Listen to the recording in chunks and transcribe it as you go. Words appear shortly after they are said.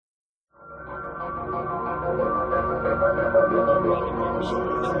musical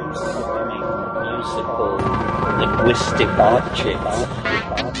linguistic objects.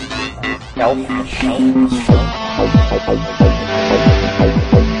 Health machines.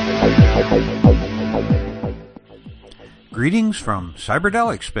 Greetings from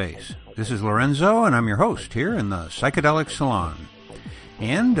Psychedelic Space. This is Lorenzo, and I'm your host here in the Psychedelic Salon.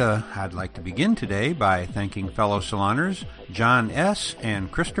 And I'd like to begin today by thanking fellow saloners John S.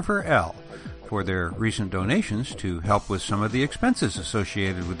 and Christopher L. for their recent donations to help with some of the expenses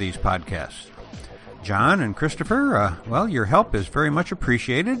associated with these podcasts. John and Christopher, your help is very much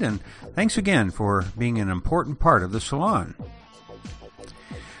appreciated, and thanks again for being an important part of the salon.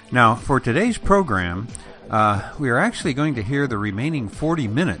 Now, for today's program, we are actually going to hear the remaining 40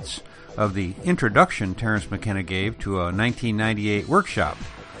 minutes of the introduction Terence McKenna gave to a 1998 workshop,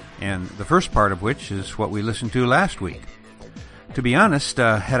 and the first part of which is what we listened to last week. To be honest,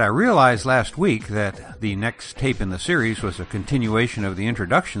 had I realized last week that the next tape in the series was a continuation of the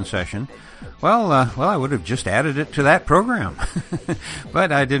introduction session, I would have just added it to that program.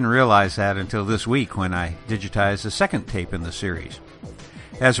 But I didn't realize that until this week when I digitized the second tape in the series.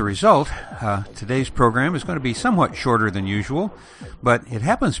 As a result, today's program is going to be somewhat shorter than usual, but it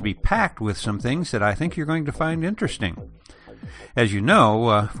happens to be packed with some things that I think you're going to find interesting. As you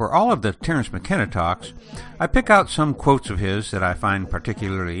know, for all of the Terence McKenna talks, I pick out some quotes of his that I find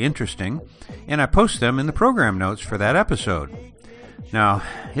particularly interesting, and I post them in the program notes for that episode. Now,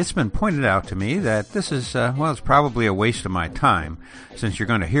 it's been pointed out to me that this is, it's probably a waste of my time, since you're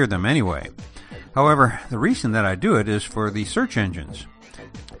going to hear them anyway. However, the reason that I do it is for the search engines.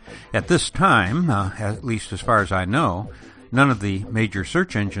 At this time, at least as far as I know, none of the major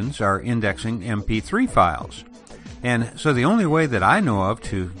search engines are indexing MP3 files. And so the only way that I know of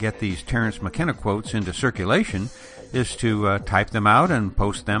to get these Terence McKenna quotes into circulation is to type them out and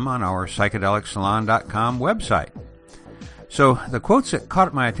post them on our psychedelicsalon.com website. So the quotes that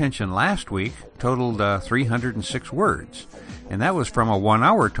caught my attention last week totaled 306 words, and that was from a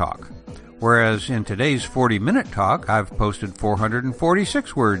 1-hour talk. Whereas in today's 40-minute talk, I've posted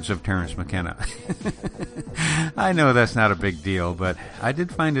 446 words of Terence McKenna. I know that's not a big deal, but I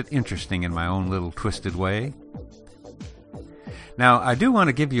did find it interesting in my own little twisted way. Now, I do want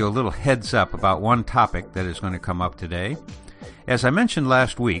to give you a little heads up about one topic that is going to come up today. As I mentioned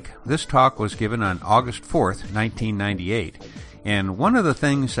last week, this talk was given on August 4th, 1998, and one of the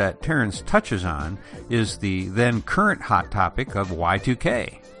things that Terence touches on is the then current hot topic of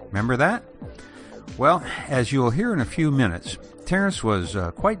Y2K. Remember that? Well, as you'll hear in a few minutes, Terence was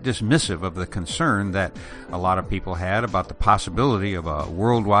quite dismissive of the concern that a lot of people had about the possibility of a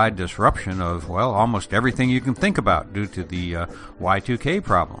worldwide disruption of, almost everything you can think about due to the Y2K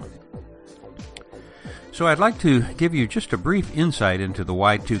problem. So I'd like to give you just a brief insight into the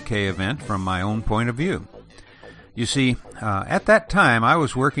Y2K event from my own point of view. You see, at that time I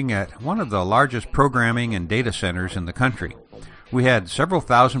was working at one of the largest programming and data centers in the country. We had several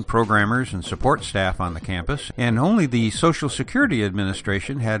thousand programmers and support staff on the campus, and only the Social Security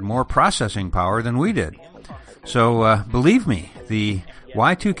Administration had more processing power than we did. So, believe me, the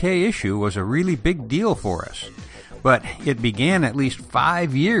Y2K issue was a really big deal for us. But it began at least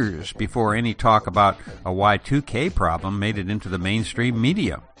 5 years before any talk about a Y2K problem made it into the mainstream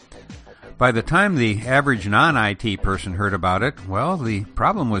media. By the time the average non-IT person heard about it, the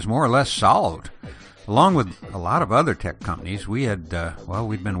problem was more or less solved. Along with a lot of other tech companies, we had,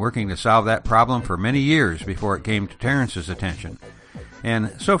 we'd been working to solve that problem for many years before it came to Terence's attention.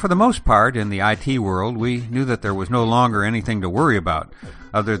 And so for the most part, in the IT world, we knew that there was no longer anything to worry about,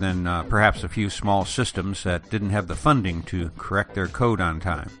 other than perhaps a few small systems that didn't have the funding to correct their code on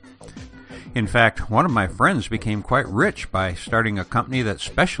time. In fact, one of my friends became quite rich by starting a company that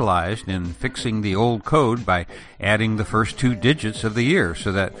specialized in fixing the old code by adding the first 2 digits of the year,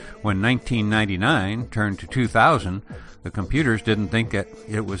 so that when 1999 turned to 2000, the computers didn't think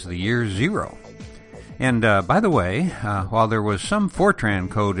it was the year 0. And by the way, while there was some Fortran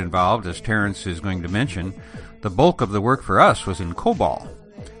code involved, as Terence is going to mention, the bulk of the work for us was in COBOL,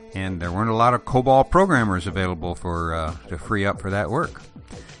 and there weren't a lot of COBOL programmers available to free up for that work.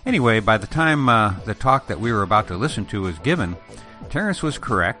 Anyway, by the time the talk that we were about to listen to was given, Terence was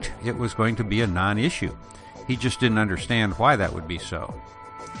correct. It was going to be a non-issue. He just didn't understand why that would be so.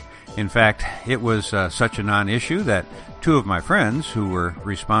 In fact, it was such a non-issue that 2 of my friends, who were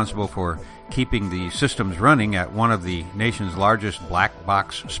responsible for keeping the systems running at one of the nation's largest black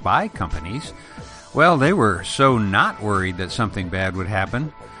box spy companies, they were so not worried that something bad would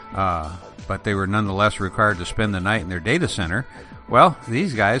happen, but they were nonetheless required to spend the night in their data center.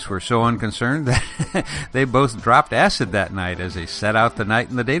 These guys were so unconcerned that they both dropped acid that night as they set out the night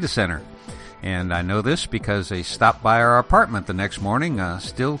in the data center. And I know this because they stopped by our apartment the next morning,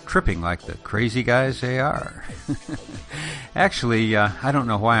 still tripping like the crazy guys they are. Actually, I don't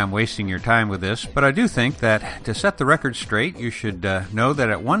know why I'm wasting your time with this, but I do think that to set the record straight, you should know that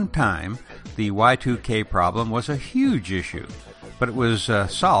at one time, the Y2K problem was a huge issue, but it was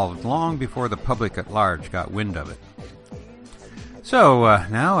solved long before the public at large got wind of it. So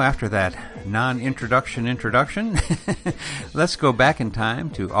now, after that non-introduction introduction, let's go back in time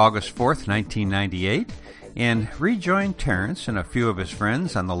to August 4th, 1998, and rejoin Terence and a few of his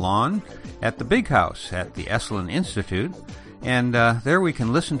friends on the lawn at the Big House at the Salon Institute, and there we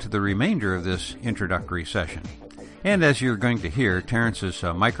can listen to the remainder of this introductory session. And as you're going to hear, Terence's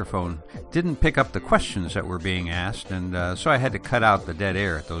microphone didn't pick up the questions that were being asked, and so I had to cut out the dead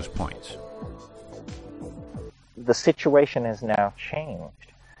air at those points. The situation has now changed.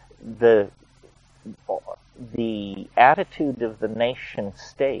 The attitude of the nation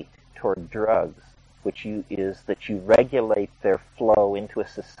state toward drugs, which is that you regulate their flow into a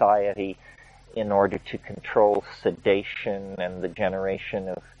society in order to control sedation and the generation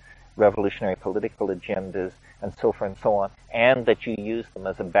of revolutionary political agendas and so forth and so on, and that you use them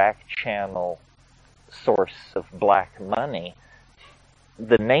as a back channel source of black money.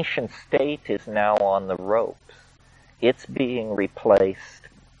 The nation state is now on the ropes. It's being replaced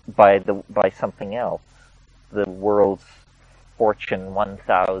by something else, the world's Fortune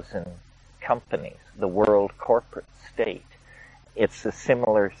 1000 companies, the world corporate state. It's a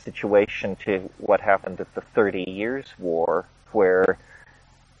similar situation to what happened at the 30 Years' War, where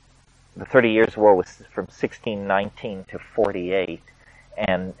the 30 Years' War was from 1619 to 48,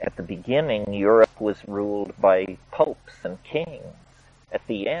 and at the beginning, Europe was ruled by popes and kings. At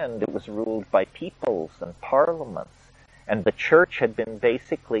the end, it was ruled by peoples and parliaments. And the church had been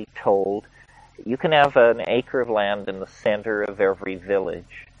basically told, you can have an acre of land in the center of every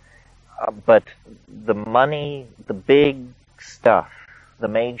village, but the money, the big stuff, the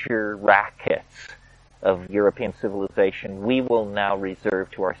major rackets of European civilization, we will now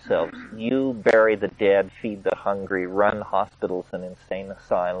reserve to ourselves. You bury the dead, feed the hungry, run hospitals and insane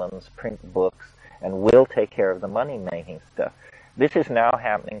asylums, print books, and we'll take care of the money-making stuff. This is now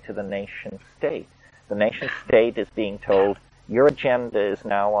happening to the nation state. The nation state is being told, your agenda is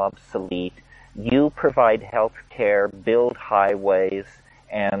now obsolete. You provide health care, build highways,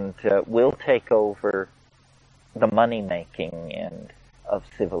 and we'll take over the money-making end of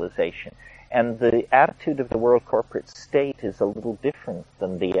civilization. And the attitude of the world corporate state is a little different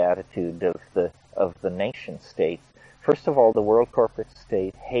than the attitude of the nation states. First of all, the world corporate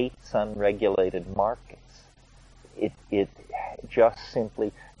state hates unregulated markets. It just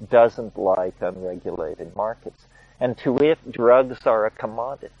simply doesn't like unregulated markets. And to it, drugs are a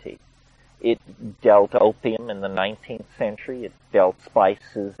commodity. It dealt opium in the 19th century. It dealt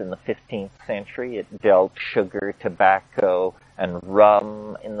spices in the 15th century. It dealt sugar, tobacco, and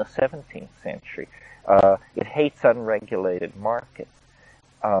rum in the 17th century. It hates unregulated markets.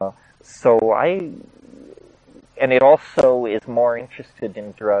 And it also is more interested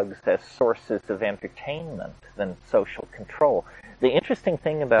in drugs as sources of entertainment than social control. The interesting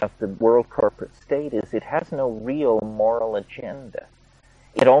thing about the world corporate state is it has no real moral agenda.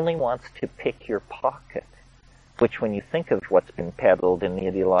 It only wants to pick your pocket, which when you think of what's been peddled in the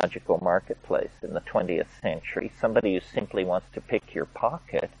ideological marketplace in the 20th century, somebody who simply wants to pick your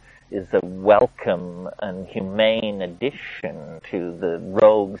pocket is a welcome and humane addition to the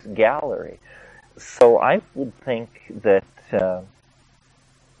rogues gallery. So I would think that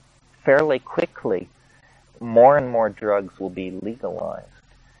fairly quickly, more and more drugs will be legalized,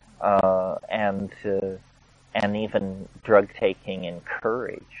 and even drug taking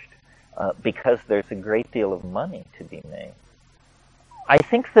encouraged, because there's a great deal of money to be made. I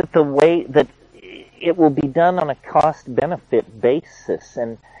think that the way that it will be done on a cost-benefit basis,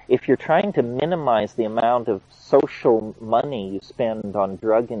 and if you're trying to minimize the amount of social money you spend on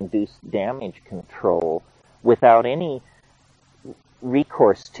drug-induced damage control without any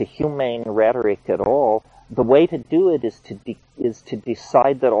recourse to humane rhetoric at all, the way to do it is to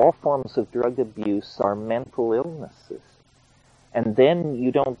decide that all forms of drug abuse are mental illnesses. And then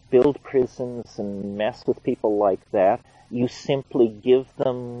you don't build prisons and mess with people like that. You simply give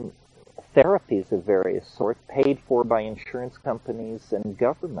them therapies of various sorts, paid for by insurance companies and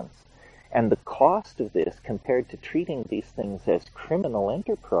governments. And the cost of this, compared to treating these things as criminal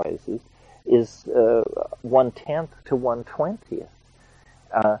enterprises, is 1/10 to 1/20th.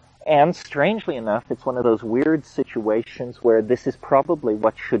 And strangely enough, it's one of those weird situations where this is probably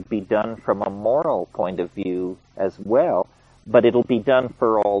what should be done from a moral point of view as well, but it'll be done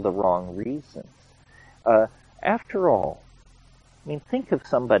for all the wrong reasons. After all, I mean, think of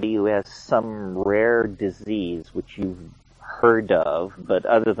somebody who has some rare disease which you've heard of, but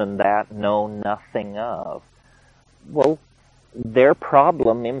other than that, know nothing of. Well, their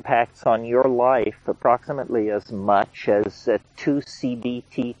problem impacts on your life approximately as much as a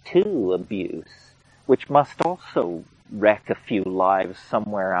 2-CBT2 abuse, which must also wreck a few lives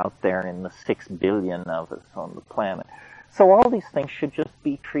somewhere out there in the 6 billion of us on the planet. So all these things should just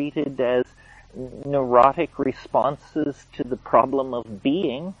be treated as neurotic responses to the problem of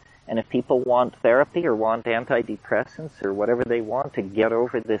being, and if people want therapy or want antidepressants or whatever they want to get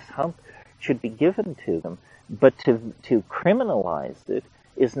over this hump, it should be given to them. But to criminalize it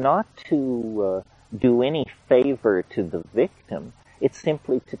is not to do any favor to the victim. It's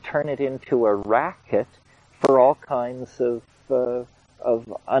simply to turn it into a racket for all kinds of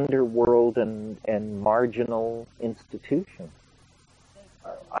underworld and marginal institutions.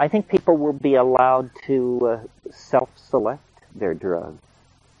 I think people will be allowed to self-select their drugs.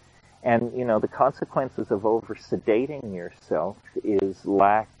 And, the consequences of over-sedating yourself is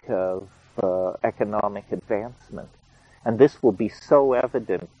lack of economic advancement. And this will be so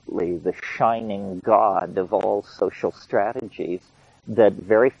evidently the shining god of all social strategies that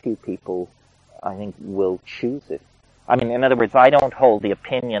very few people, I think, will choose it. I mean, in other words, I don't hold the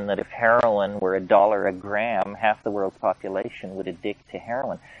opinion that if heroin were $1 a gram, half the world's population would addict to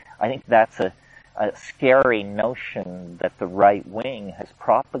heroin. I think that's a scary notion that the right wing has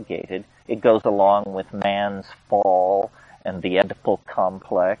propagated. It goes along with man's fall and the Oedipal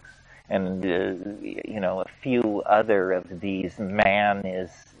complex and, a few other of these man is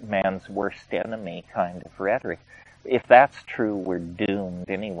man's worst enemy kind of rhetoric. If that's true, we're doomed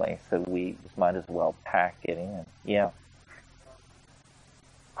anyway, so we might as well pack it in. Yeah.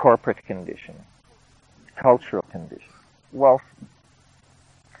 Corporate conditioning. Cultural conditioning. Well,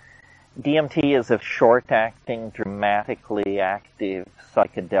 DMT is a short-acting, dramatically active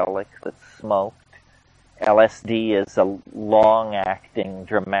psychedelic that's smoked. LSD is a long-acting,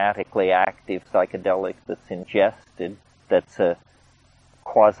 dramatically active psychedelic that's ingested, that's a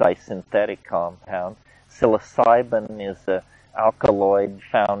quasi-synthetic compound. Psilocybin is an alkaloid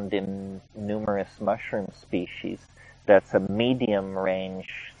found in numerous mushroom species that's a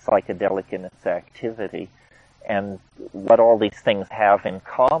medium-range psychedelic in its activity. And what all these things have in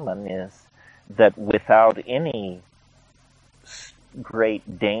common is that without any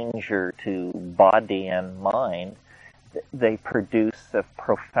great danger to body and mind, they produce a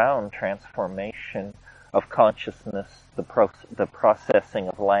profound transformation of consciousness, the processing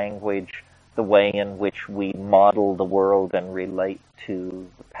of language, the way in which we model the world and relate to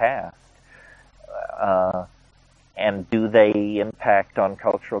the past. And do they impact on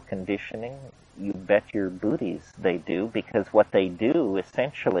cultural conditioning? You bet your booties they do, because what they do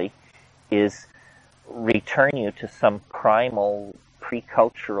essentially is return you to some primal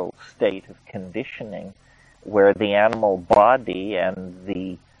pre-cultural state of conditioning where the animal body and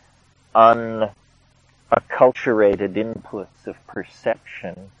the unacculturated inputs of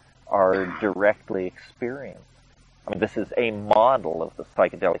perception are directly experienced. I mean, this is a model of the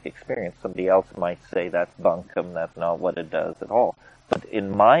psychedelic experience. Somebody else might say that's bunkum, that's not what it does at all. But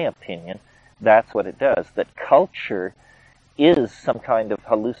in my opinion, that's what it does. That culture is some kind of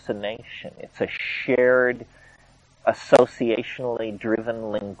hallucination. It's a shared, associationally driven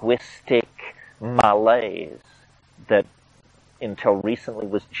linguistic malaise that until recently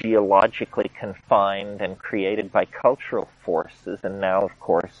was geologically confined and created by cultural forces, and now, of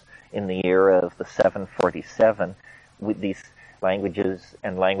course, in the era of the 747, with these languages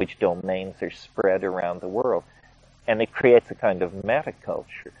and language domains are spread around the world. And it creates a kind of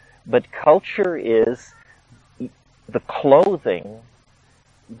metaculture. But culture is the clothing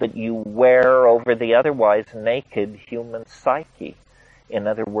that you wear over the otherwise naked human psyche. In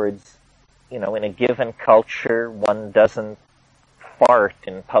other words, in a given culture, one doesn't fart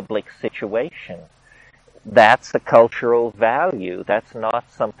in public situations. That's a cultural value. That's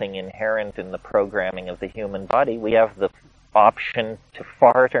not something inherent in the programming of the human body. We have the option to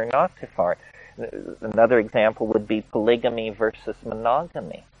fart or not to fart. Another example would be polygamy versus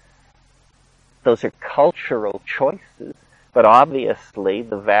monogamy. Those are cultural choices, but obviously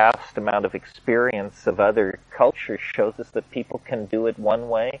the vast amount of experience of other cultures shows us that people can do it one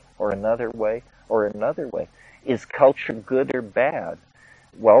way or another way or another way. Is culture good or bad?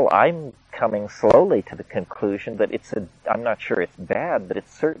 Well, I'm coming slowly to the conclusion that I'm not sure it's bad, but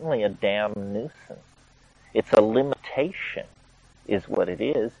it's certainly a damn nuisance. It's a limitation, is what it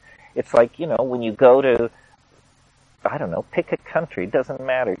is. It's like, when you go to, I don't know, pick a country, it doesn't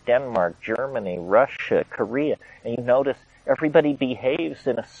matter, Denmark, Germany, Russia, Korea, and you notice everybody behaves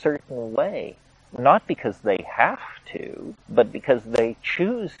in a certain way. not because they have to, but because they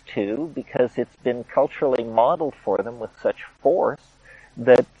choose to, because it's been culturally modeled for them with such force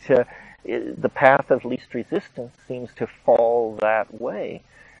that the path of least resistance seems to fall that way.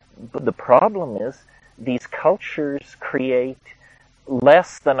 But the problem is these cultures create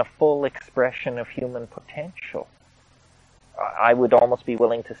less than a full expression of human potential. I would almost be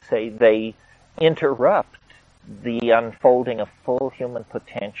willing to say they interrupt the unfolding of full human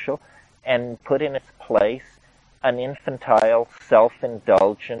potential and put in its place an infantile,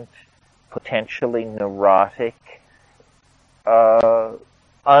 self-indulgent, potentially neurotic,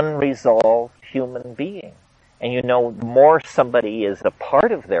 unresolved human being. And the more somebody is a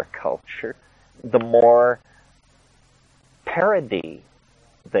part of their culture, the more parody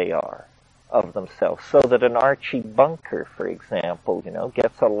they are of themselves. So that an Archie Bunker, for example,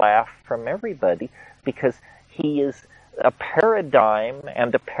 gets a laugh from everybody because he is a paradigm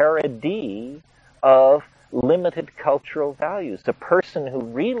and a parody of limited cultural values. A person who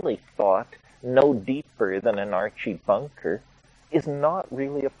really thought no deeper than an Archie Bunker is not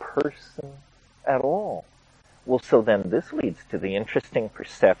really a person at all. Well, so then this leads to the interesting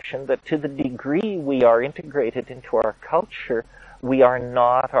perception that to the degree we are integrated into our culture, we are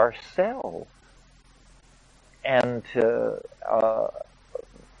not ourselves. And to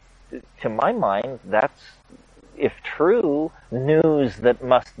my mind, that's, if true, news that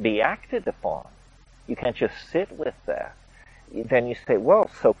must be acted upon. You can't just sit with that. Then you say, well,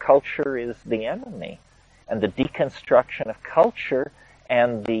 so culture is the enemy. And the deconstruction of culture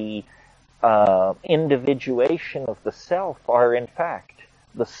and the individuation of the self are, in fact,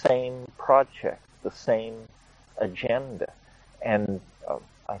 the same project, the same agenda. And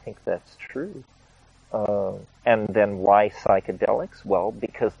I think that's true. And then why psychedelics? Well,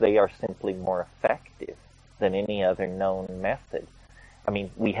 because they are simply more effective than any other known method. I mean,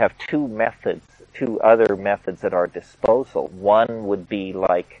 we have two other methods at our disposal. One would be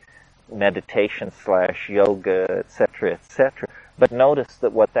like meditation / yoga, etc., etc. But notice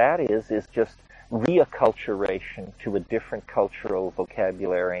that what that is just reacculturation to a different cultural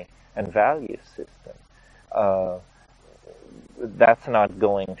vocabulary and value system. That's not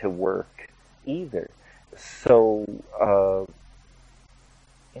going to work either. So,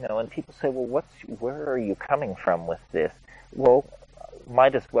 and people say, well, where are you coming from with this? Well,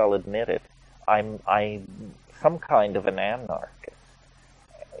 might as well admit it. I'm some kind of an anarchist.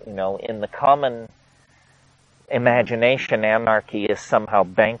 In the common imagination, anarchy is somehow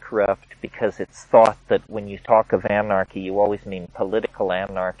bankrupt because it's thought that when you talk of anarchy, you always mean political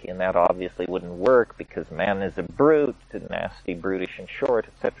anarchy, and that obviously wouldn't work because man is a brute, nasty, brutish, and short,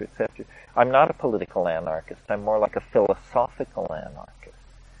 etc., etc. I'm not a political anarchist. I'm more like a philosophical anarchist.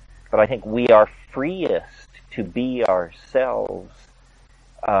 But I think we are freest to be ourselves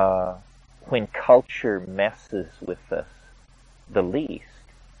when culture messes with us the least.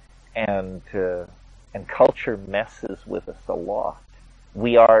 And culture messes with us a lot.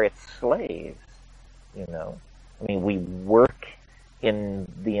 We are its slaves, I mean, we work in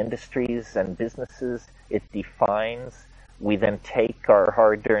the industries and businesses it defines. We then take our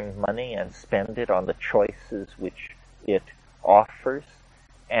hard-earned money and spend it on the choices which it offers.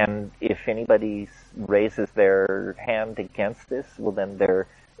 And if anybody raises their hand against this, well, then they're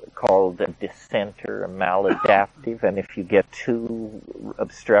called a dissenter, a maladaptive, and if you get too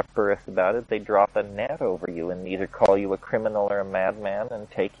obstreperous about it, they drop a net over you and either call you a criminal or a madman and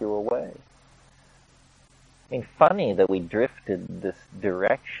take you away. I mean, funny that we drifted this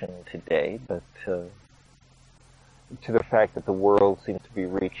direction today, but to the fact that the world seems to be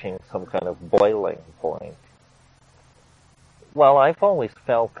reaching some kind of boiling point. Well, I've always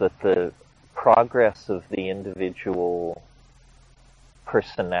felt that the progress of the individual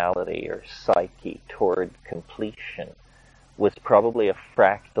personality or psyche toward completion was probably a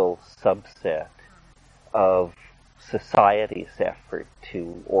fractal subset of society's effort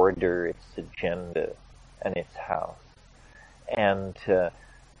to order its agenda and its house. And,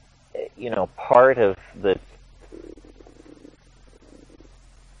 part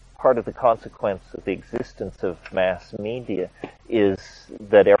of the consequence of the existence of mass media is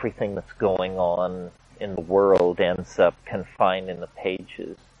that everything that's going on in the world ends up confined in the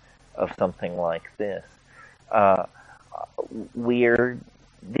pages of something like this. The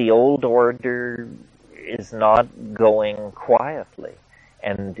old order is not going quietly.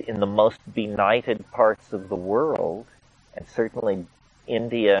 And in the most benighted parts of the world, and certainly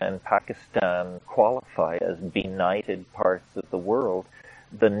India and Pakistan qualify as benighted parts of the world,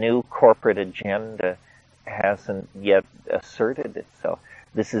 the new corporate agenda hasn't yet asserted itself.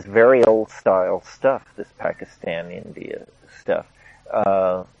 This is very old-style stuff, this Pakistan-India stuff.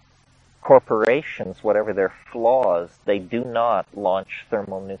 corporations, whatever their flaws, they do not launch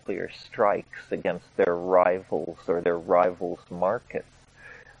thermonuclear strikes against their rivals or their rivals' markets.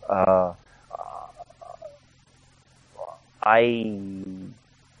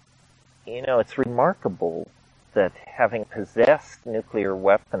 It's remarkable that having possessed nuclear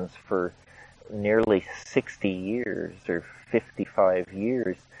weapons for nearly 60 years or 55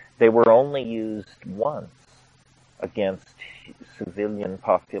 years, they were only used once against civilian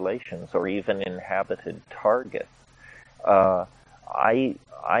populations or even inhabited targets. I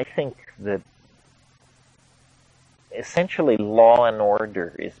think that essentially law and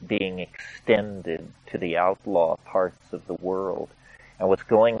order is being extended to the outlaw parts of the world. And what's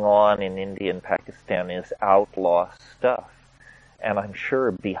going on in India and Pakistan is outlaw stuff. And I'm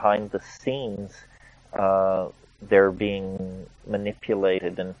sure behind the scenes, they're being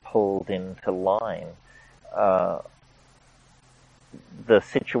manipulated and pulled into line. The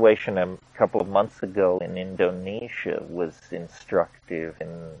situation a couple of months ago in Indonesia was instructive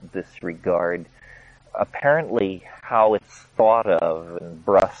in this regard. Apparently, how it's thought of in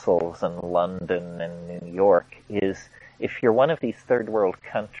Brussels and London and New York is if you're one of these third world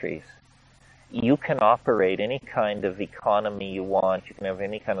countries, you can operate any kind of economy you want. You can have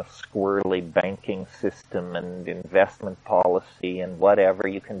any kind of squirrely banking system and investment policy and whatever.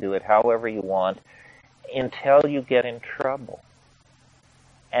 You can do it however you want until you get in trouble.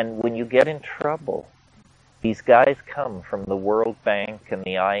 And when you get in trouble, these guys come from the World Bank and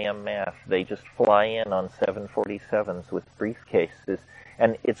the IMF. They just fly in on 747s with briefcases.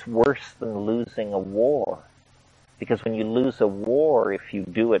 And it's worse than losing a war. Because when you lose a war, if you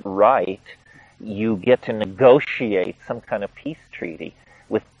do it right, you get to negotiate some kind of peace treaty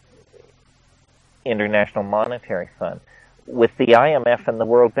with International Monetary Fund. With the IMF and the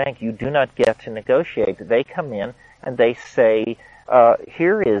World Bank, you do not get to negotiate. They come in and they say,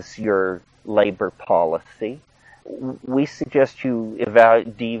 here is your labor policy. We suggest you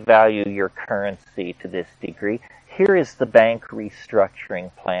devalue your currency to this degree. Here is the bank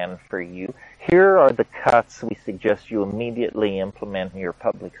restructuring plan for you. Here are the cuts we suggest you immediately implement in your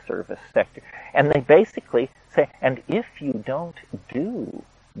public service sector. And they basically say, and if you don't do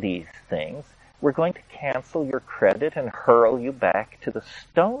these things, we're going to cancel your credit and hurl you back to the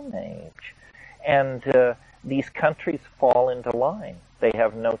Stone Age. And these countries fall into line. They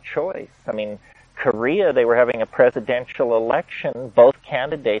have no choice. I mean, Korea, they were having a presidential election. Both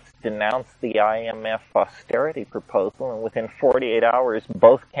candidates denounced the IMF austerity proposal, and within 48 hours,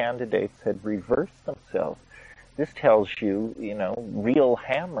 both candidates had reversed themselves. This tells you, real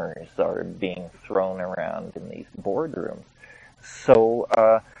hammers are being thrown around in these boardrooms. So,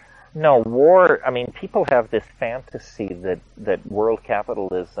 no, war, people have this fantasy that world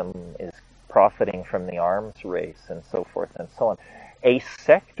capitalism is profiting from the arms race and so forth and so on. A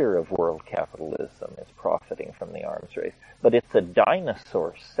sector of world capitalism is profiting from the arms race, but it's a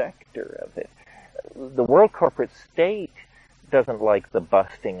dinosaur sector of it. The world corporate state doesn't like the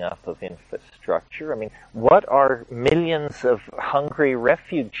busting up of infrastructure. What are millions of hungry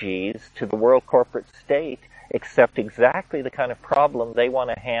refugees to the world corporate state except exactly the kind of problem they want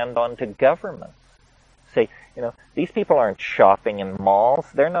to hand on to governments? Say, these people aren't shopping in malls.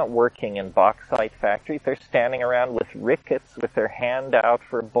 They're not working in bauxite factories. They're standing around with rickets with their hand out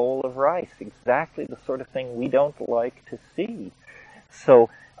for a bowl of rice. Exactly the sort of thing we don't like to see. So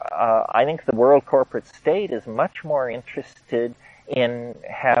I think the world corporate state is much more interested in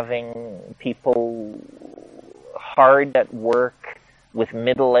having people hard at work with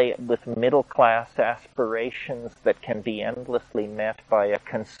middle class aspirations that can be endlessly met by a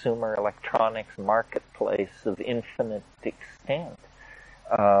consumer electronics marketplace of infinite extent.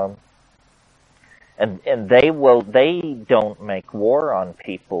 And they don't make war on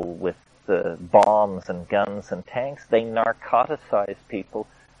people with bombs and guns and tanks. They narcotize people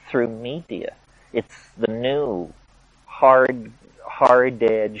through media. It's the new hard-edged,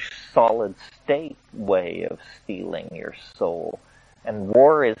 solid state way of stealing your soul. And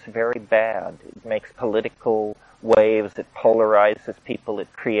war is very bad. It makes political waves. It polarizes people.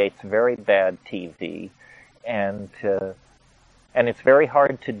 It creates very bad TV. And it's very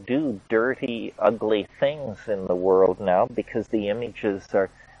hard to do dirty, ugly things in the world now because the images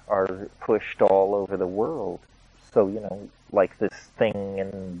are pushed all over the world. So, like this thing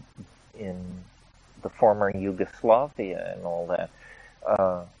in the former Yugoslavia and all that,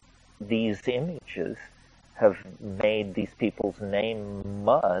 these images have made these people's name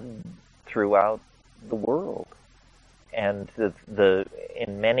mud throughout the world. And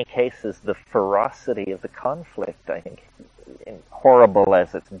in many cases, the ferocity of the conflict, I think, horrible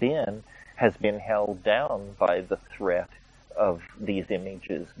as it's been, has been held down by the threat of these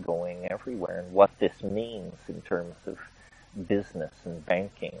images going everywhere, and what this means in terms of business and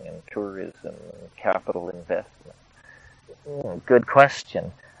banking and tourism and capital investment. Good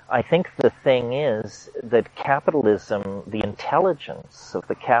question. I think the thing is that capitalism, the intelligence of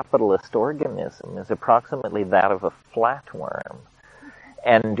the capitalist organism is approximately that of a flatworm.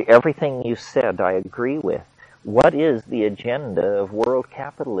 And everything you said I agree with. What is the agenda of world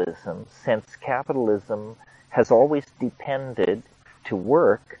capitalism, since capitalism has always depended to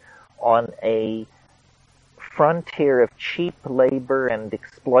work on a frontier of cheap labor and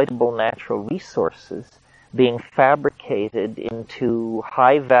exploitable natural resources being fabricated into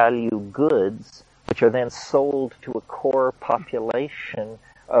high-value goods, which are then sold to a core population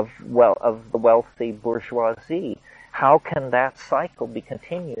of the wealthy bourgeoisie? How can that cycle be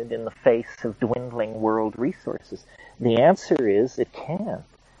continued in the face of dwindling world resources? The answer is it can't.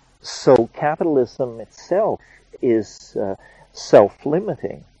 So capitalism itself is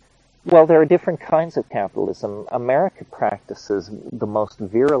self-limiting. Well, there are different kinds of capitalism. America practices the most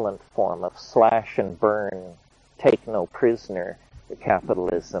virulent form of slash and burn, take no prisoner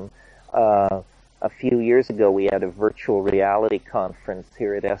capitalism. A few years ago, we had a virtual reality conference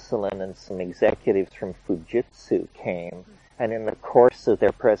here at Salon, and some executives from Fujitsu came. And in the course of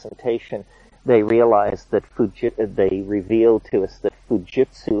their presentation, they realized that they revealed to us that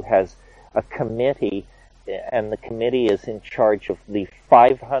Fujitsu has a committee, and the committee is in charge of the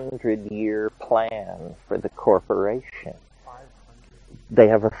 500-year plan for the corporation. 500. They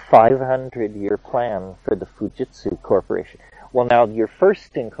have a 500-year plan for the Fujitsu Corporation. Well, now, your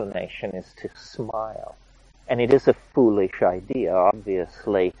first inclination is to smile. And it is a foolish idea.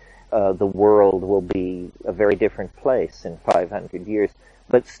 Obviously, the world will be a very different place in 500 years.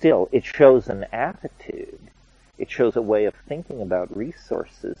 But still, it shows an attitude. It shows a way of thinking about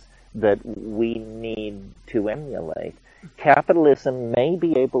resources that we need to emulate. Capitalism may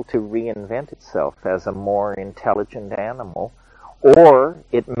be able to reinvent itself as a more intelligent animal, or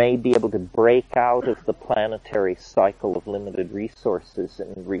it may be able to break out of the planetary cycle of limited resources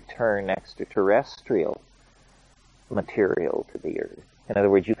and return extraterrestrial material to the earth. In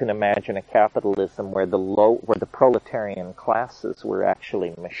other words, you can imagine a capitalism where the proletarian classes were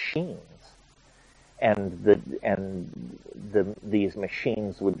actually machines, and these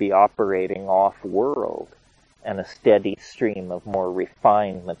machines would be operating off-world, and a steady stream of more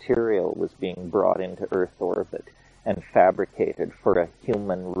refined material was being brought into Earth orbit and fabricated for a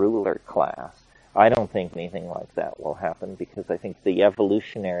human ruler class. I don't think anything like that will happen, because I think the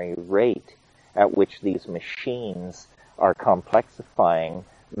evolutionary rate at which these machines are complexifying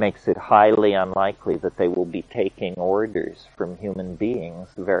makes it highly unlikely that they will be taking orders from human beings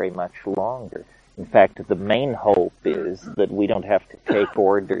very much longer. In fact, the main hope is that we don't have to take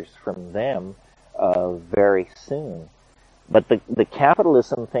orders from them very soon. But the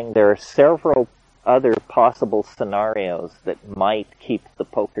capitalism thing, there are several other possible scenarios that might keep the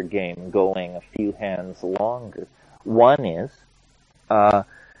poker game going a few hands longer. One is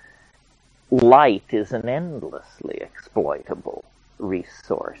light is an endlessly exploitable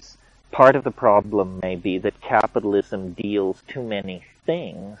resource. Part of the problem may be that capitalism deals too many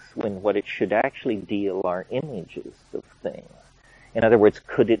things when what it should actually deal are images of things. In other words,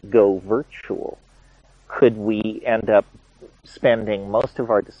 could it go virtual? Could we end up spending most of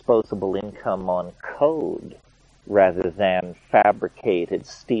our disposable income on code rather than fabricated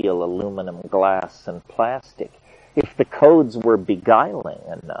steel, aluminum, glass, and plastic? If the codes were beguiling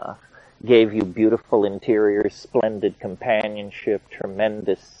enough, gave you beautiful interiors, splendid companionship,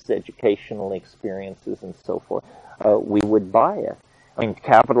 tremendous educational experiences, and so forth, we would buy it. I mean,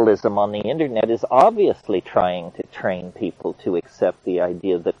 capitalism on the internet is obviously trying to train people to accept the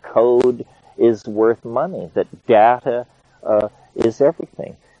idea that code is worth money, that data is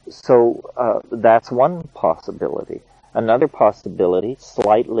everything. So that's one possibility. Another possibility,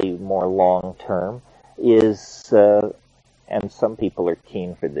 slightly more long-term, is, and some people are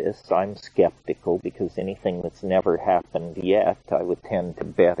keen for this, I'm skeptical because anything that's never happened yet I would tend to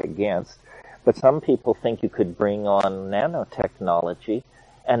bet against, but some people think you could bring on nanotechnology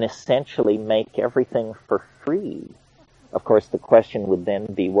and essentially make everything for free. Of course, the question would then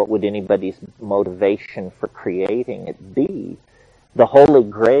be, what would anybody's motivation for creating it be? The holy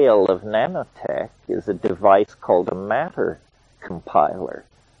grail of nanotech is a device called a matter compiler.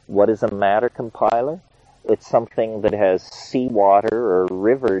 What is a matter compiler? It's something that has seawater or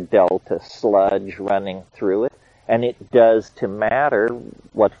river delta sludge running through it, and it does to matter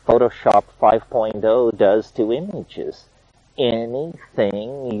what Photoshop 5.0 does to images.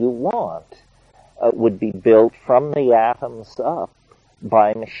 Anything you want would be built from the atoms up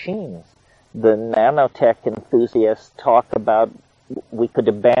by machines. The nanotech enthusiasts talk about we could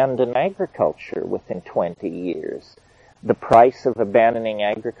abandon agriculture within 20 years. The price of abandoning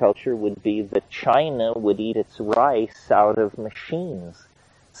agriculture would be that China would eat its rice out of machines.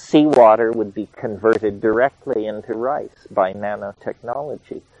 Seawater would be converted directly into rice by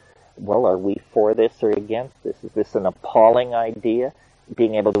nanotechnology. Well, are we for this or against this? Is this an appalling idea,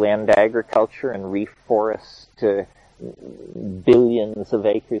 being able to end agriculture and reforest billions of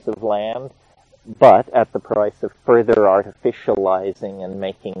acres of land, but at the price of further artificializing and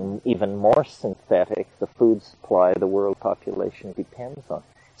making even more synthetic the food supply the world population depends on?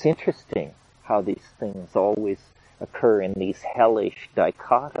 It's interesting how these things always occur in these hellish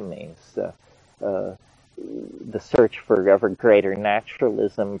dichotomies. The search for ever greater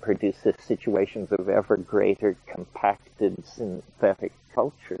naturalism produces situations of ever greater compacted synthetic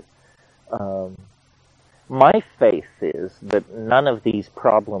culture. My faith is that none of these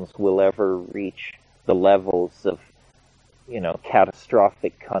problems will ever reach the levels of,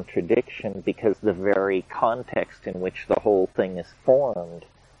 catastrophic contradiction, because the very context in which the whole thing is formed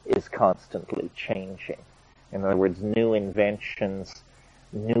is constantly changing. In other words, new inventions,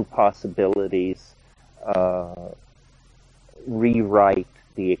 new possibilities rewrite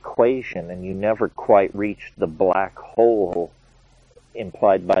the equation, and you never quite reach the black hole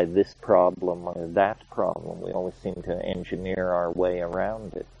implied by this problem or that problem. We always seem to engineer our way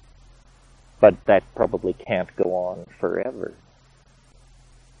around it. But that probably can't go on forever.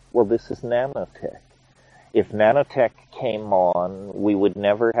 Well, this is nanotech. If nanotech came on, we would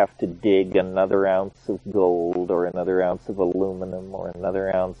never have to dig another ounce of gold or another ounce of aluminum or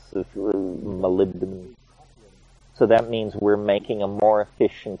another ounce of molybdenum. So that means we're making a more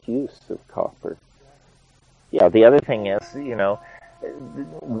efficient use of copper. Yeah, the other thing is,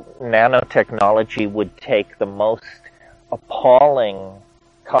 nanotechnology would take the most appalling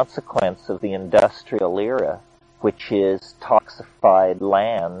consequence of the industrial era, which is toxified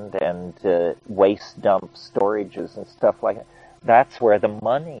land and waste dump storages and stuff like that. That's where the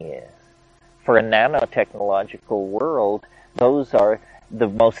money is. For a nanotechnological world, those are the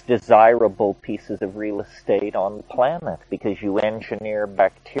most desirable pieces of real estate on the planet, because you engineer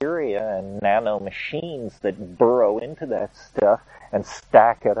bacteria and nanomachines that burrow into that stuff and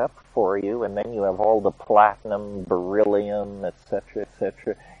stack it up for you, and then you have all the platinum, beryllium, etc.,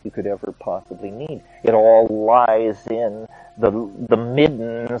 you could ever possibly need. It all lies in the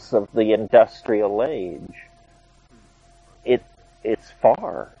middens of the industrial age. It's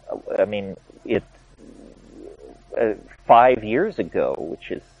far. I mean, 5 years ago,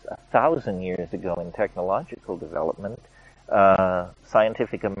 which is 1,000 years ago in technological development,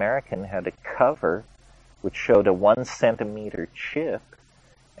 Scientific American had a cover which showed a 1 centimeter chip,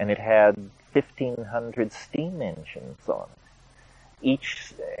 and it had 1,500 steam engines on it.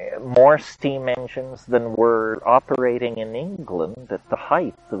 More steam engines than were operating in England at the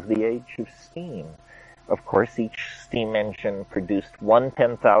height of the age of steam. Of course, each steam engine produced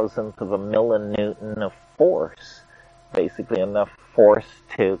 1/10,000th of a millinewton of force, basically enough force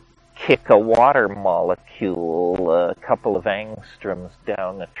to kick a water molecule a couple of angstroms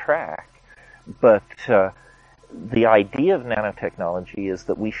down a track. But the idea of nanotechnology is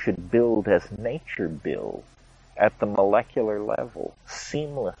that we should build as nature builds, at the molecular level,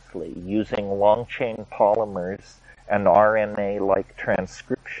 seamlessly, using long-chain polymers and RNA-like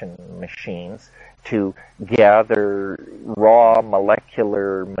transcription machines to gather raw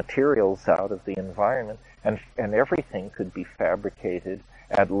molecular materials out of the environment, and everything could be fabricated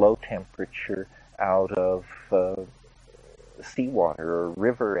at low temperature out of seawater or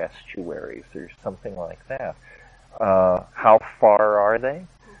river estuaries or something like that. How far are they?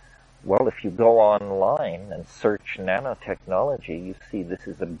 Well, if you go online and search nanotechnology, you see this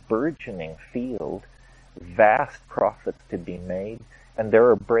is a burgeoning field, vast profits to be made, and there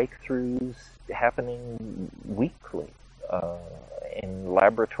are breakthroughs happening weekly in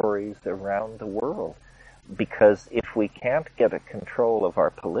laboratories around the world. Because if we can't get a control of our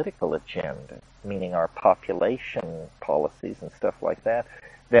political agenda, meaning our population policies and stuff like that,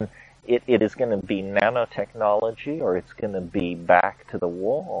 then it is going to be nanotechnology or it's going to be back to the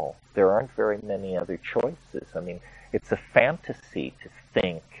wall. There aren't very many other choices. I mean, it's a fantasy to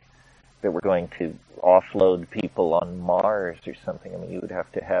think that we're going to offload people on Mars or something. I mean, you would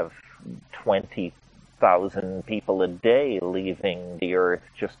have to have 20,000 people a day leaving the Earth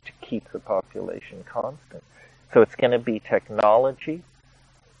just to keep the population constant. So it's going to be technology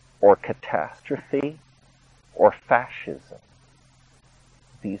or catastrophe or fascism.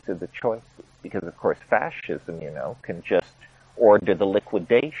 These are the choices. Because, of course, fascism, can just order the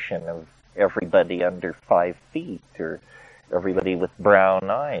liquidation of everybody under 5 feet, or everybody with brown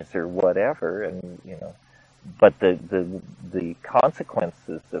eyes or whatever, and but the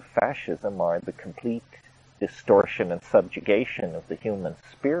consequences of fascism are the complete distortion and subjugation of the human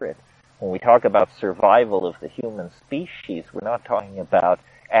spirit. When we talk about survival of the human species, we're not talking about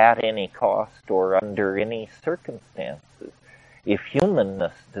at any cost or under any circumstances. If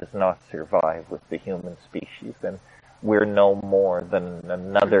humanness does not survive with the human species, then we're no more than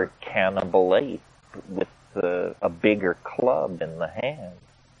another cannibal ape with a bigger club in the hand.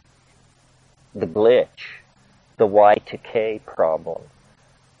 The glitch, the Y2K problem.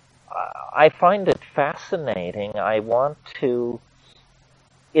 I find it fascinating.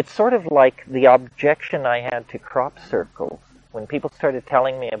 It's sort of like the objection I had to crop circles. When people started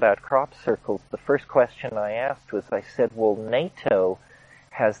telling me about crop circles, the first question I asked was, I said, well, NATO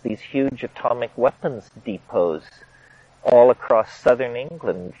has these huge atomic weapons depots all across southern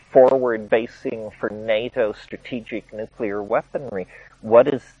England, forward-basing for NATO strategic nuclear weaponry. What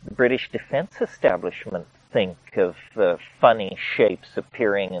does the British defense establishment think of funny shapes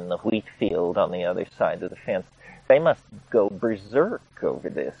appearing in the wheat field on the other side of the fence? They must go berserk over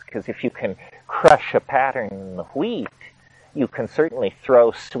this, because if you can crush a pattern in the wheat, you can certainly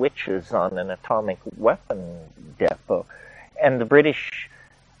throw switches on an atomic weapon depot. And the British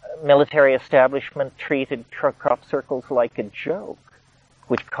military establishment treated crop circles like a joke,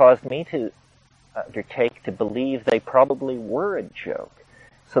 which caused me to undertake to believe they probably were a joke.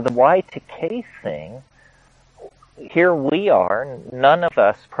 So the Y2K thing, here we are, none of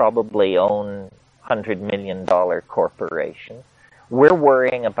us probably own $100 million corporations. We're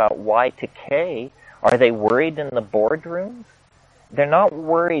worrying about Y2K. Are they worried in the boardrooms? They're not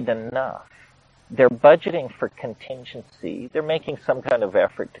worried enough. They're budgeting for contingency. They're making some kind of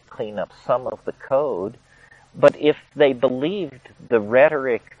effort to clean up some of the code. But if they believed the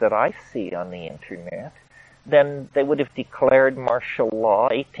rhetoric that I see on the internet, then they would have declared martial law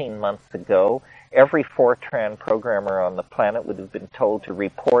 18 months ago. Every Fortran programmer on the planet would have been told to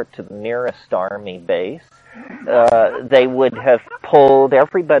report to the nearest army base. They would have pulled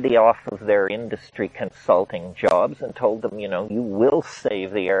everybody off of their industry consulting jobs and told them, you will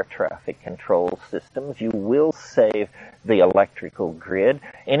save the air traffic control systems, you will save the electrical grid.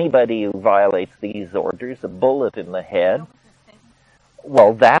 Anybody who violates these orders, a bullet in the head.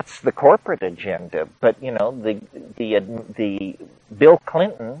 Well, that's the corporate agenda. But, the Bill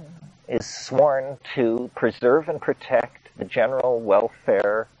Clinton is sworn to preserve and protect the general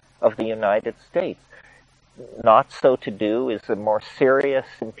welfare of the United States. Not so to do is a more serious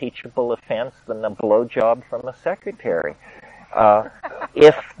impeachable offense than a blowjob from a secretary.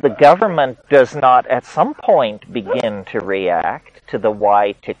 If the government does not at some point begin to react to the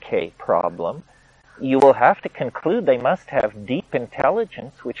Y2K problem, you will have to conclude they must have deep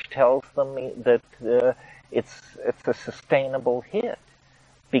intelligence which tells them that it's a sustainable hit.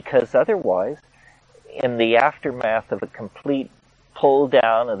 Because otherwise, in the aftermath of a complete pull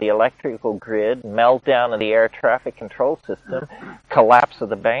down of the electrical grid, meltdown of the air traffic control system, collapse of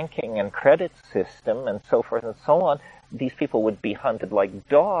the banking and credit system, and so forth and so on, these people would be hunted like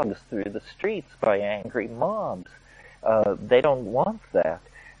dogs through the streets by angry mobs. They don't want that.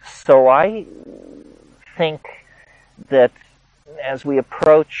 So I think that as we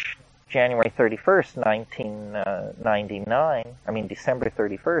approach January 31st, December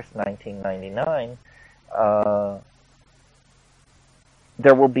 31st, 1999,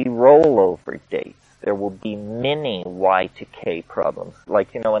 there will be rollover dates. There will be mini Y2K problems.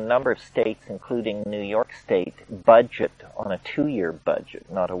 Like, a number of states, including New York State, budget on a 2-year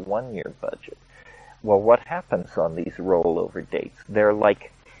budget, not a 1-year budget. Well, what happens on these rollover dates? They're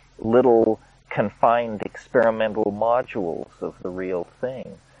like little confined experimental modules of the real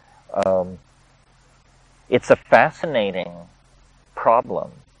thing. It's a fascinating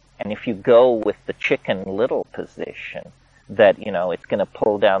problem. And if you go with the Chicken Little position, that, it's going to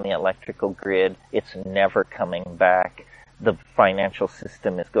pull down the electrical grid, it's never coming back, the financial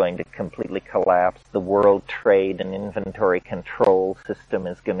system is going to completely collapse, the world trade and inventory control system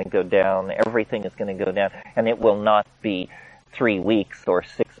is going to go down, everything is going to go down, and it will not be 3 weeks or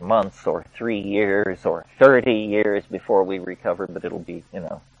 6 months or 3 years or 30 years before we recover, but it'll be,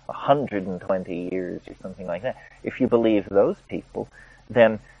 120 years or something like that. If you believe those people,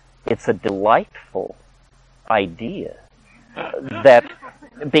 then it's a delightful idea that,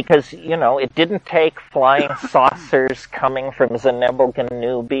 because, it didn't take flying saucers coming from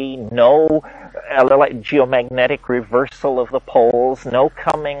Zenebel-Ganubi, no geomagnetic reversal of the poles, no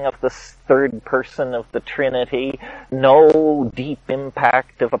coming of the third person of the Trinity, no deep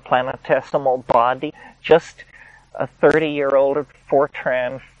impact of a planetesimal body, just a 30-year-old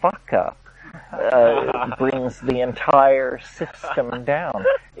Fortran fuck-up. brings the entire system down.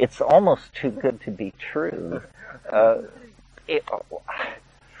 It's almost too good to be true. I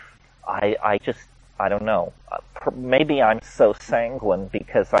don't know. Maybe I'm so sanguine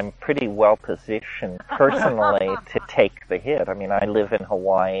because I'm pretty well positioned personally to take the hit. I mean, I live in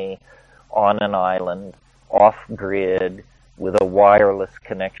Hawaii on an island, off-grid, with a wireless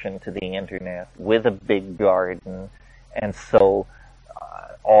connection to the internet, with a big garden, and so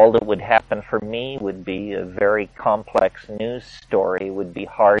all that would happen for me would be a very complex news story, would be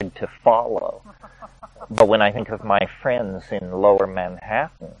hard to follow. But when I think of my friends in Lower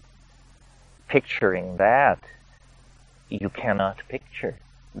Manhattan, picturing that, you cannot picture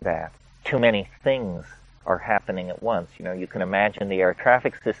that. Too many things are happening at once. You know, you can imagine the air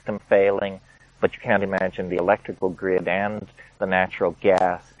traffic system failing, but you can't imagine the electrical grid and the natural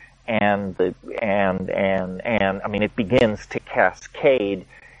gas and I mean, it begins to cascade.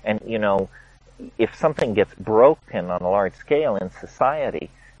 And, you know, if something gets broken on a large scale in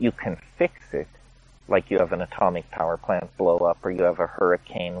society, you can fix it. Like you have an atomic power plant blow up, or you have a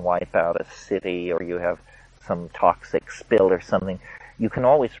hurricane wipe out a city, or you have some toxic spill or something. You can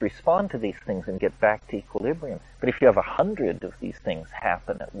always respond to these things and get back to equilibrium. But if you have 100 of these things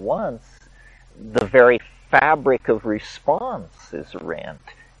happen at once, the very fabric of response is rent.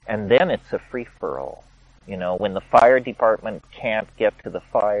 And then it's a free-for-all. You know, when the fire department can't get to the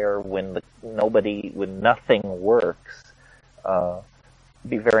fire, when nothing works,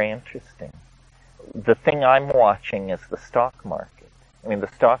 be very interesting. The thing I'm watching is the stock market. I mean,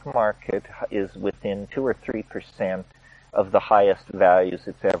 the stock market is within 2 or 3% of the highest values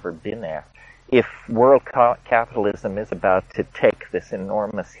it's ever been at. If world capitalism is about to take this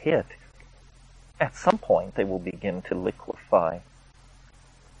enormous hit, at some point they will begin to liquefy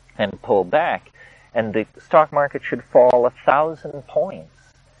and pull back. And the stock market should fall 1,000 points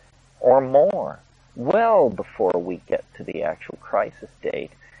or more well before we get to the actual crisis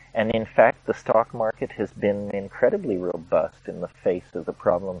date. And in fact, the stock market has been incredibly robust in the face of the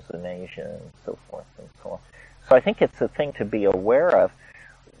problems in Asia and so forth and so on. So I think it's a thing to be aware of.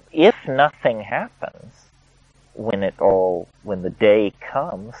 If nothing happens when the day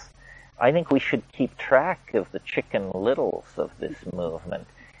comes, I think we should keep track of the Chicken Littles of this movement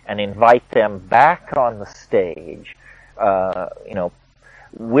and invite them back on the stage. You know,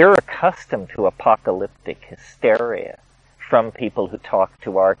 we're accustomed to apocalyptic hysteria from people who talk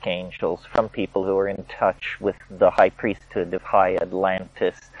to archangels, from people who are in touch with the high priesthood of High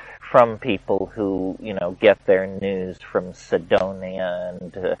Atlantis, from people who, you know, get their news from Sidonia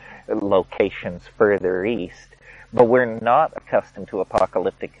and locations further east. But we're not accustomed to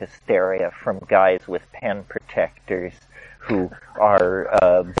apocalyptic hysteria from guys with pen protectors who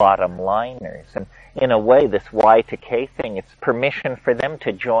are bottom liners. And in a way, this Y to K thing, it's permission for them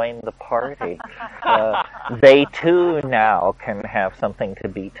to join the party. They too now can have something to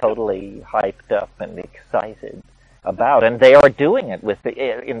be totally hyped up and excited about. And they are doing it with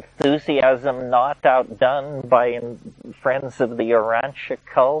the enthusiasm not outdone by friends of the Urantia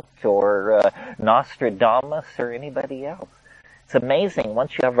cult or Nostradamus or anybody else. It's amazing,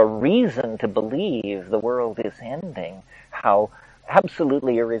 once you have a reason to believe the world is ending, how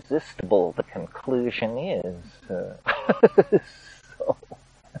absolutely irresistible the conclusion is. So,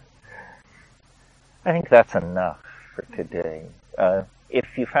 I think that's enough for today.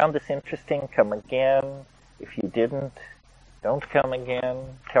 If you found this interesting, come again. If you didn't, don't come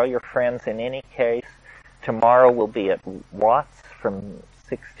again. Tell your friends in any case. Tomorrow we'll be at Watts from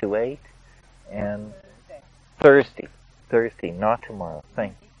 6 to 8. And Thursday, not tomorrow.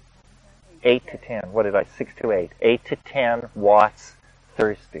 Thank you. 8 to 10. What did I? 6 to 8. 8 to 10 Watts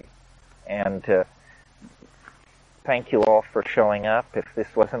Thursday. And thank you all for showing up. If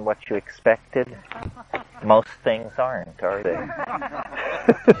this wasn't what you expected, most things aren't, are they?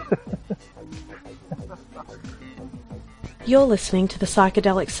 You're listening to the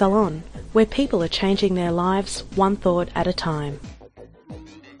Psychedelic Salon, where people are changing their lives one thought at a time.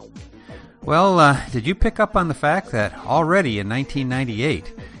 Well, did you pick up on the fact that already in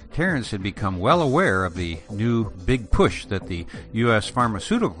 1998, Terence had become well aware of the new big push that the U.S.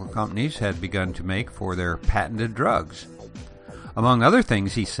 pharmaceutical companies had begun to make for their patented drugs? Among other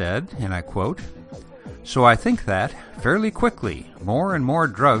things, he said, and I quote, "So I think that, fairly quickly, more and more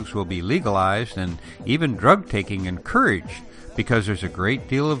drugs will be legalized and even drug-taking encouraged because there's a great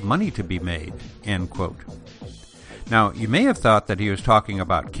deal of money to be made," end quote. Now, you may have thought that he was talking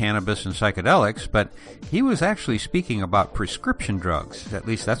about cannabis and psychedelics, but he was actually speaking about prescription drugs. At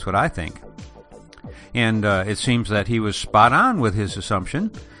least that's what I think. And it seems that he was spot on with his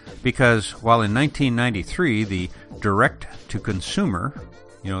assumption, because while in 1993 the direct-to-consumer,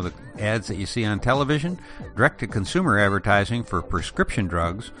 You know, the ads that you see on television, direct-to-consumer advertising for prescription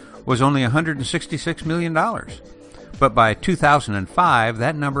drugs was only $166 million. But by 2005,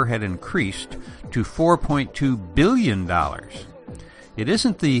 that number had increased to $4.2 billion. It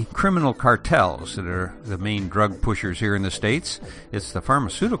isn't the criminal cartels that are the main drug pushers here in the States. It's the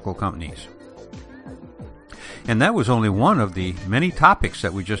pharmaceutical companies. And that was only one of the many topics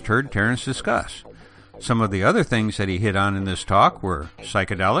that we just heard Terence discuss. Some of the other things that he hit on in this talk were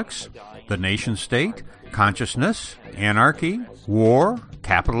psychedelics, the nation state, consciousness, anarchy, war,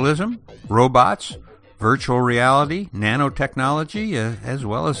 capitalism, robots, virtual reality, nanotechnology, as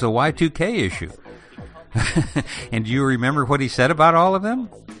well as the Y2K issue. And do you remember what he said about all of them?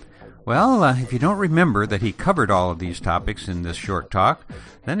 Well, if you don't remember that he covered all of these topics in this short talk,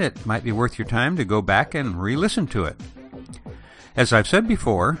 then it might be worth your time to go back and re-listen to it. As I've said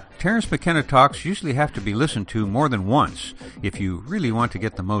before, Terence McKenna talks usually have to be listened to more than once if you really want to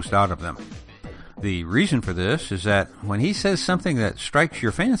get the most out of them. The reason for this is that when he says something that strikes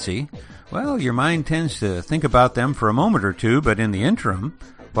your fancy, well, your mind tends to think about them for a moment or two, but in the interim,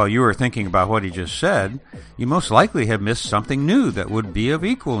 while you are thinking about what he just said, you most likely have missed something new that would be of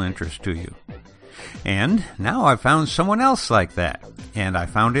equal interest to you. And now I've found someone else like that, and I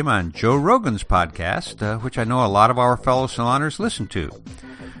found him on Joe Rogan's podcast, which I know a lot of our fellow saloners listen to.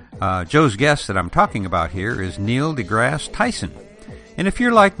 Joe's guest that I'm talking about here is Neil deGrasse Tyson. And if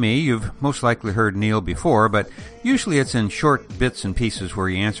you're like me, you've most likely heard Neil before, but usually it's in short bits and pieces where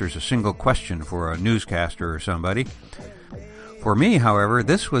he answers a single question for a newscaster or somebody. For me, however,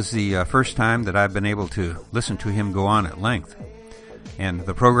 this was the first time that I've been able to listen to him go on at length. And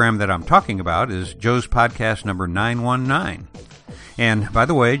the program that I'm talking about is Joe's podcast number 919. And by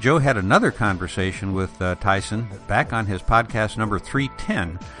the way, Joe had another conversation with Tyson back on his podcast number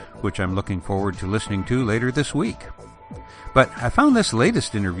 310, which I'm looking forward to listening to later this week. But I found this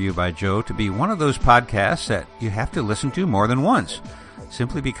latest interview by Joe to be one of those podcasts that you have to listen to more than once,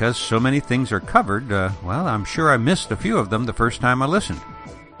 simply because so many things are covered. Well, I'm sure I missed a few of them the first time I listened.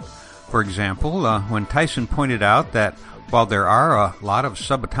 For example, when Tyson pointed out that while there are a lot of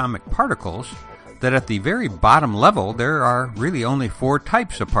subatomic particles, that at the very bottom level there are really only 4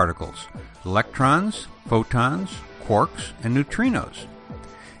 types of particles: electrons, photons, quarks, and neutrinos.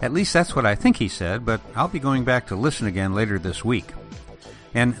 At least that's what I think he said, but I'll be going back to listen again later this week.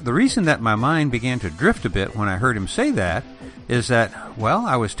 And the reason that my mind began to drift a bit when I heard him say that is that, well,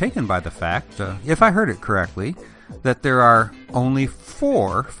 I was taken by the fact, if I heard it correctly, that there are only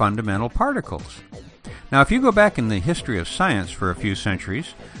 4 fundamental particles. Now, if you go back in the history of science for a few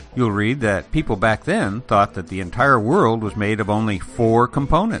centuries, you'll read that people back then thought that the entire world was made of only 4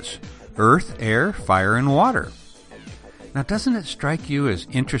 components: earth, air, fire, and water. Now, doesn't it strike you as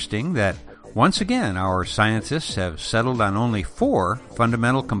interesting that once again our scientists have settled on only 4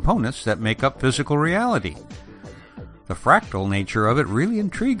 fundamental components that make up physical reality? The fractal nature of it really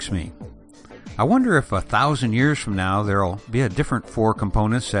intrigues me. I wonder if 1,000 years from now there'll be a different 4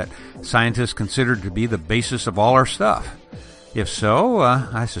 components that scientists consider to be the basis of all our stuff. If so,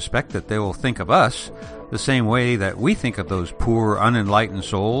 I suspect that they will think of us the same way that we think of those poor, unenlightened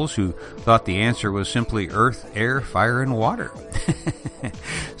souls who thought the answer was simply earth, air, fire, and water.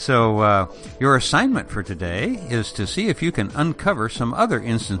 So, your assignment for today is to see if you can uncover some other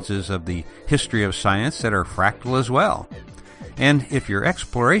instances of the history of science that are fractal as well. And if your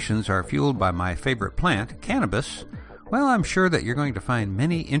explorations are fueled by my favorite plant, cannabis, well, I'm sure that you're going to find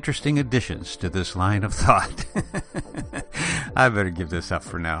many interesting additions to this line of thought. I better give this up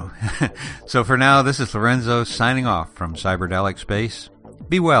for now. So for now, this is Lorenzo signing off from Cyberdelic Space.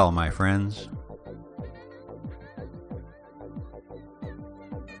 Be well, my friends.